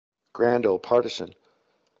Grand Old Partisan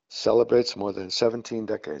celebrates more than 17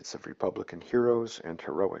 decades of Republican heroes and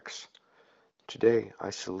heroics. Today, I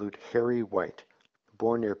salute Harry White,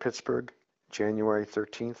 born near Pittsburgh, January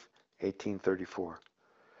 13, 1834.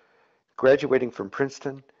 Graduating from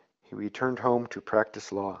Princeton, he returned home to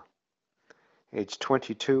practice law. Aged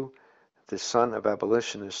 22, the son of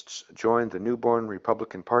abolitionists joined the newborn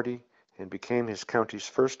Republican Party and became his county's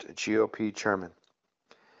first GOP chairman.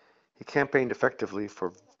 He campaigned effectively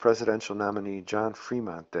for presidential nominee John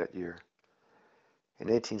Fremont that year. In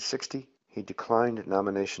 1860, he declined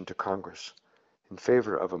nomination to Congress in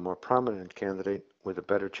favor of a more prominent candidate with a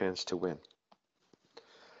better chance to win.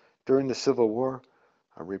 During the Civil War,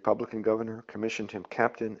 a Republican governor commissioned him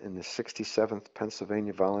captain in the 67th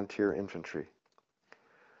Pennsylvania Volunteer Infantry.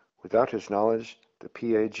 Without his knowledge, the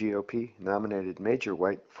PA GOP nominated Major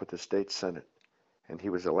White for the state senate, and he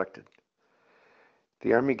was elected.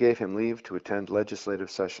 The Army gave him leave to attend legislative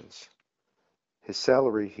sessions. His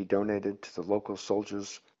salary he donated to the local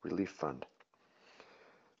Soldiers' Relief Fund.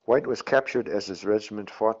 White was captured as his regiment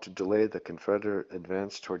fought to delay the Confederate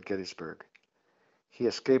advance toward Gettysburg. He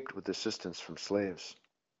escaped with assistance from slaves.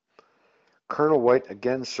 Colonel White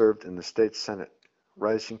again served in the state senate,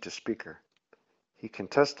 rising to speaker. He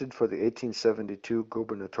contested for the 1872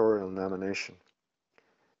 gubernatorial nomination.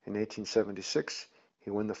 In 1876, he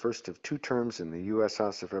won the first of two terms in the U.S.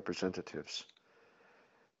 House of Representatives.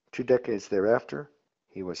 2 decades thereafter,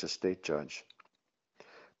 he was a state judge.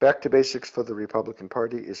 Back to basics for the Republican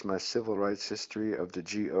Party is my civil rights history of the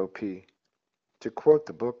GOP. To quote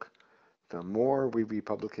the book, the more we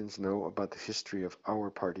Republicans know about the history of our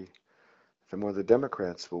party, the more the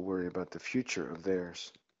Democrats will worry about the future of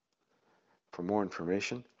theirs. For more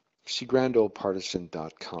information, see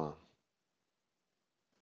grandoldpartisan.com.